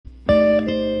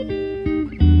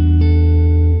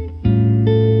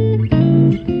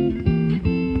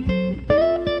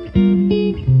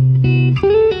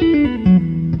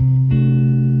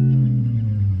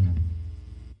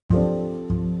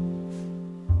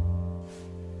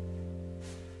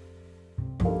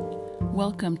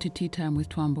Welcome to Tea Time with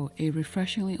Twombo, a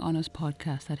refreshingly honest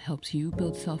podcast that helps you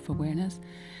build self-awareness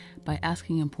by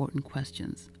asking important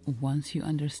questions. Once you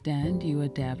understand, you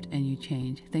adapt and you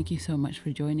change. Thank you so much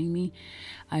for joining me.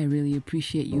 I really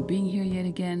appreciate you being here yet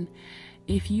again.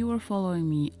 If you are following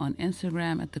me on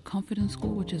Instagram at The Confidence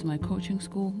School, which is my coaching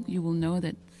school, you will know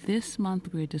that this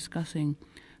month we're discussing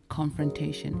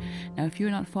confrontation. Now, if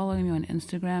you're not following me on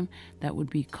Instagram, that would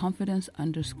be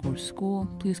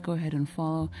confidence_school. Please go ahead and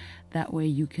follow. That way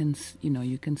you can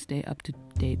stay up to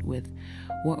date with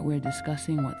what we're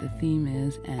discussing, what the theme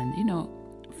is, and,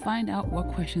 find out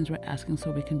what questions we're asking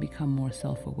so we can become more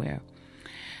self-aware.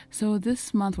 So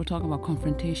this month we're talking about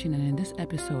confrontation, and in this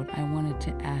episode I wanted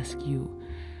to ask you,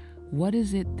 what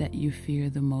is it that you fear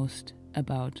the most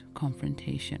about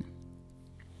confrontation?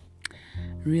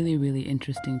 Really, really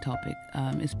interesting topic.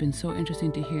 It's been so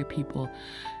interesting to hear people,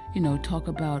 talk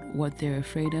about what they're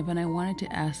afraid of. And I wanted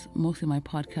to ask most of my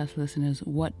podcast listeners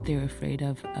what they're afraid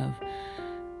of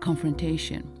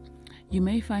confrontation. You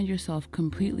may find yourself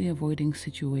completely avoiding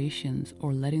situations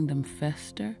or letting them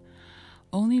fester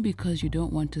only because you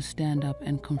don't want to stand up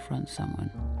and confront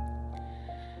someone.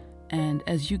 And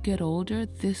as you get older,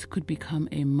 this could become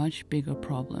a much bigger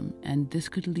problem, and this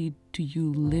could lead to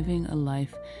you living a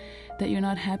life that you're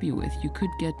not happy with. You could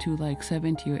get to like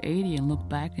 70 or 80 and look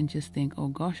back and just think, oh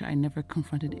gosh, I never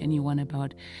confronted anyone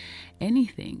about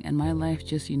anything. And my life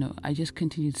just, I just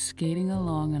continued skating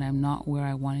along, and I'm not where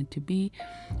I wanted to be.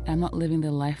 I'm not living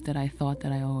the life that I thought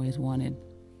that I always wanted.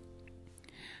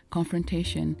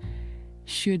 Confrontation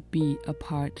should be a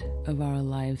part of our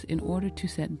lives in order to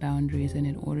set boundaries and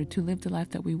in order to live the life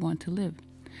that we want to live.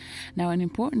 Now, an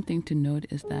important thing to note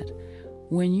is that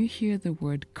when you hear the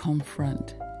word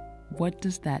confront, what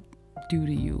does that do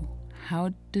to you?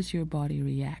 How does your body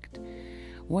react?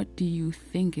 What do you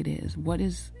think it is?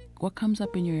 What comes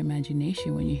up in your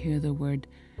imagination when you hear the word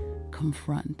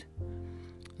confront?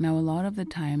 Now, a lot of the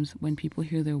times when people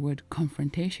hear the word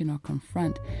confrontation or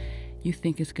confront, you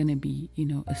think it's going to be,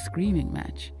 a screaming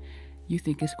match. You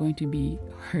think it's going to be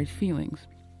hurt feelings.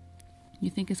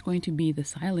 You think it's going to be the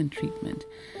silent treatment.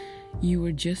 You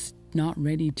are just not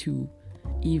ready to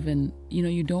even,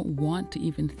 you don't want to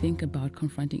even think about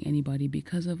confronting anybody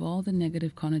because of all the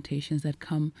negative connotations that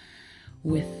come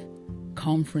with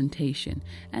confrontation.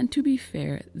 And to be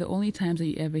fair, the only times that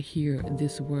you ever hear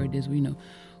this word is,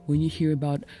 when you hear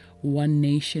about one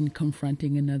nation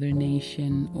confronting another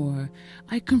nation, or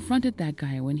I confronted that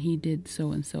guy when he did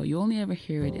so and so. You only ever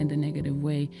hear it in the negative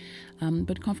way.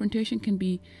 But confrontation can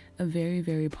be a very,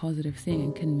 very positive thing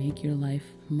and can make your life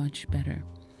much better.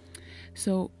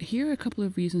 So here are a couple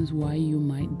of reasons why you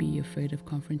might be afraid of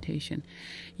confrontation.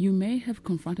 You may have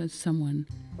confronted someone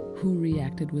who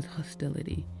reacted with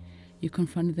hostility. You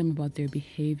confronted them about their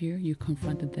behavior. You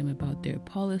confronted them about their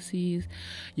policies.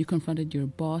 You confronted your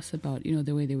boss about,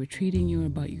 the way they were treating you,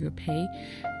 about your pay.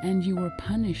 And you were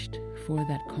punished for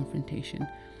that confrontation.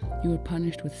 You were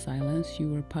punished with silence.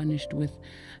 You were punished with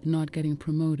not getting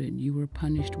promoted. You were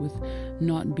punished with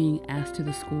not being asked to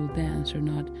the school dance, or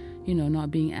not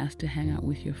being asked to hang out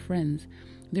with your friends.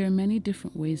 There are many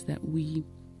different ways that we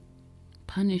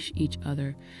punish each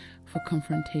other for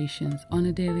confrontations on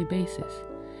a daily basis.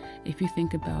 If you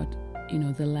think about,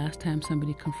 the last time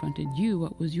somebody confronted you,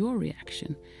 what was your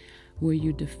reaction? Were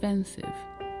you defensive?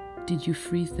 Did you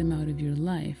freeze them out of your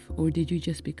life? Or did you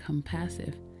just become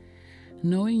passive?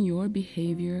 Knowing your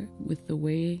behavior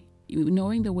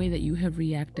knowing the way that you have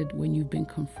reacted when you've been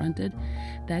confronted,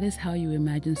 that is how you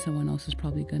imagine someone else is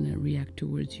probably going to react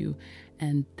towards you.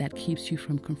 And that keeps you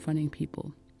from confronting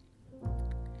people.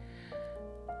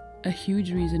 A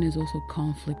huge reason is also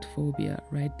conflict phobia,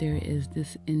 right? There is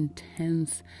this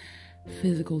intense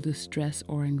physical distress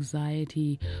or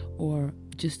anxiety or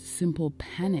just simple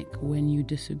panic when you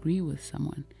disagree with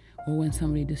someone or when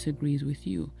somebody disagrees with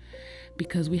you,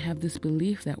 because we have this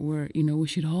belief that we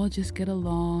should all just get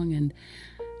along,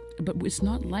 but it's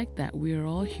not like that. We are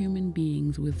all human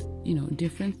beings with,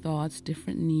 different thoughts,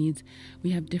 different needs. We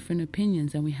have different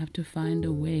opinions, and we have to find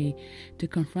a way to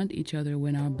confront each other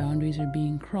when our boundaries are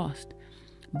being crossed.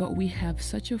 But we have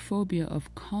such a phobia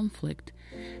of conflict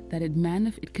that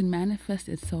it can manifest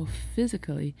itself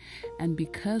physically. And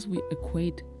because we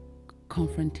equate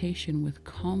confrontation with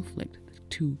conflict,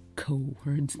 two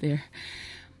co-words there,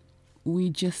 we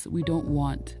don't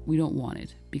want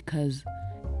it, because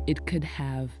it could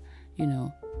have,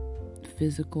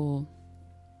 physical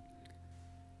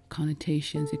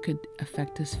connotations. It could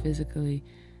affect us physically,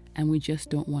 and we just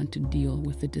don't want to deal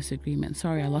with the disagreement.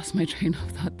 Sorry, I lost my train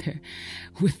of thought there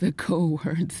with the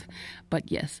co-words.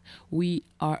 But yes, we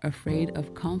are afraid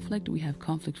of conflict. We have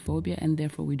conflict phobia, and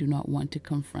therefore we do not want to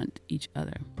confront each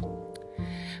other.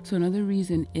 So another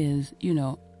reason is,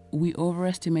 we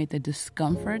overestimate the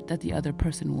discomfort that the other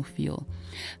person will feel.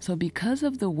 So because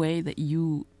of the way that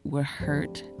you were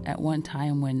hurt at one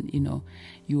time when,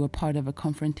 you were part of a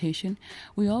confrontation,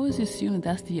 we always assume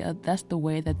that's the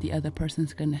way that the other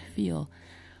person's going to feel.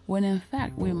 When in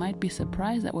fact, we might be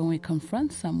surprised that when we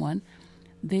confront someone,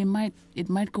 it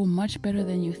might go much better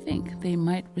than you think. They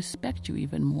might respect you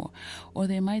even more, or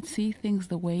they might see things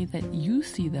the way that you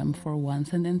see them for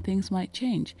once, and then things might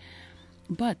change.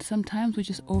 But sometimes we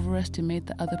just overestimate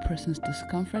the other person's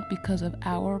discomfort because of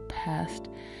our past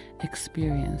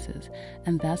experiences.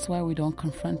 And that's why we don't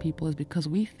confront people, is because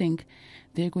we think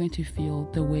they're going to feel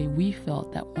the way we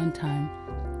felt that one time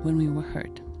when we were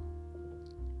hurt.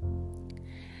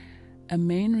 A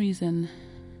main reason,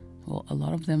 well,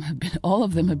 all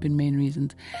of them have been main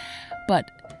reasons,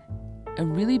 but a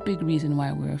really big reason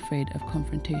why we're afraid of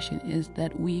confrontation is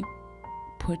that we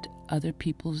put other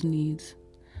people's needs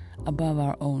above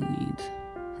our own needs,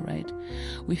 right?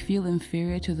 We feel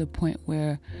inferior to the point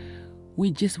where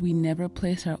we never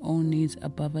place our own needs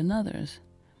above another's.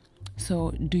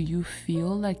 So do you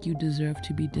feel like you deserve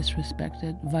to be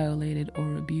disrespected, violated,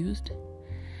 or abused?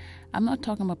 I'm not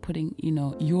talking about putting,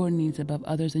 your needs above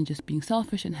others and just being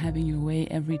selfish and having your way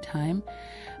every time,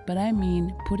 but I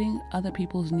mean putting other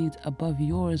people's needs above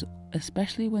yours,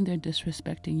 especially when they're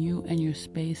disrespecting you and your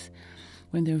space,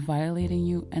 when they're violating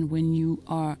you, and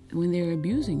when they're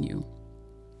abusing you.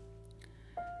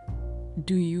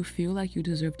 Do you feel like you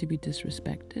deserve to be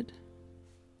disrespected?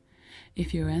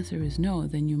 If your answer is no,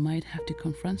 then you might have to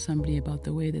confront somebody about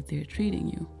the way that they're treating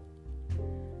you.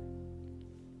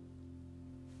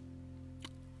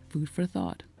 Food for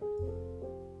thought.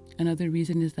 Another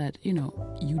reason is that, you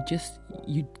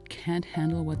can't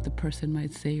handle what the person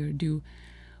might say or do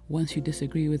once you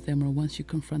disagree with them or once you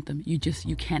confront them. You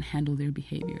can't handle their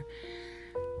behavior.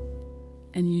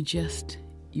 And you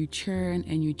churn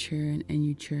and you churn and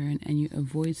you churn and you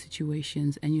avoid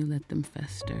situations and you let them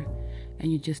fester.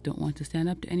 And you just don't want to stand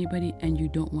up to anybody and you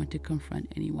don't want to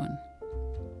confront anyone.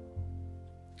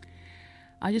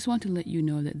 I just want to let you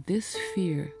know that this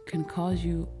fear can cause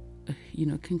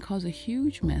a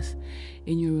huge mess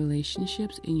in your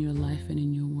relationships, in your life, and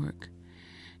in your work.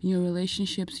 In your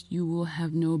relationships, you will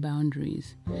have no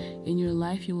boundaries. In your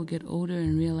life, you will get older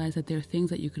and realize that there are things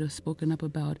that you could have spoken up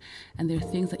about, and there are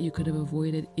things that you could have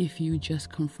avoided if you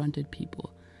just confronted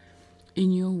people.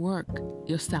 In your work,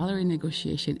 your salary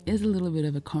negotiation is a little bit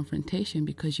of a confrontation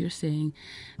because you're saying,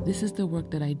 this is the work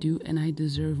that I do and I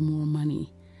deserve more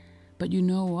money. But you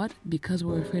know what? Because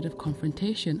we're afraid of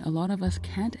confrontation, a lot of us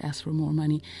can't ask for more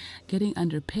money, getting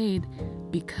underpaid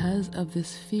because of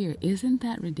this fear. Isn't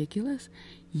that ridiculous?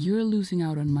 You're losing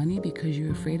out on money because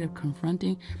you're afraid of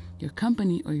confronting your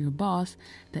company or your boss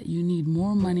that you need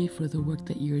more money for the work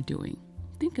that you're doing.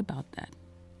 Think about that.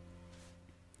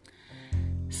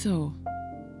 So,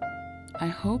 I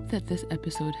hope that this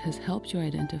episode has helped you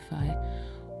identify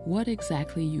what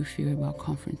exactly you fear about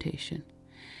confrontation.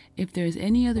 If there's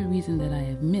any other reason that I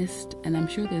have missed, and I'm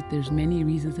sure that there's many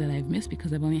reasons that I've missed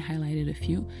because I've only highlighted a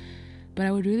few, but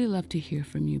I would really love to hear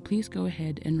from you. Please go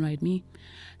ahead and write me.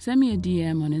 Send me a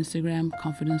DM on Instagram,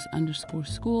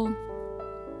 confidence_school,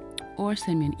 or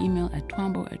send me an email at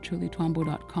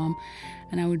twambo@trulytwambo.com,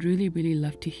 and I would really, really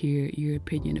love to hear your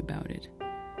opinion about it.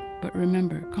 But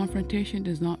remember, confrontation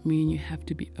does not mean you have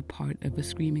to be a part of a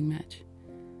screaming match.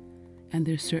 And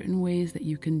there's certain ways that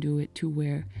you can do it to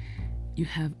where you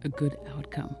have a good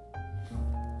outcome.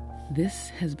 This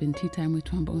has been Tea Time with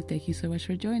Twambo. Thank you so much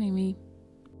for joining me.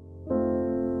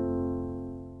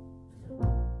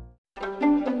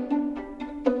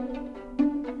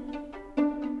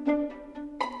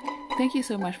 Thank you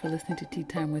so much for listening to Tea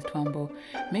Time with Twambo.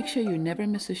 Make sure you never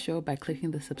miss a show by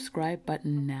clicking the subscribe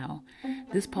button now.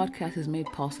 This podcast is made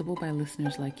possible by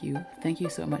listeners like you. Thank you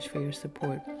so much for your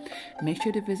support. Make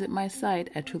sure to visit my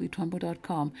site at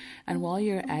trulytwambo.com. And while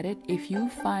you're at it, if you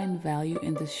find value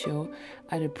in this show,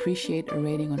 I'd appreciate a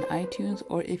rating on iTunes,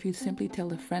 or if you simply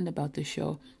tell a friend about the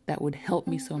show, that would help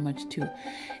me so much too.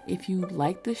 If you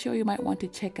like the show, you might want to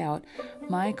check out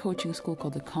my coaching school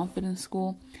called The Confidence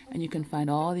School, and you can find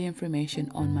all the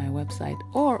information on my website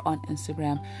or on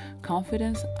Instagram,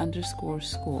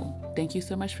 confidence_school. Thank you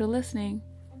so much for listening.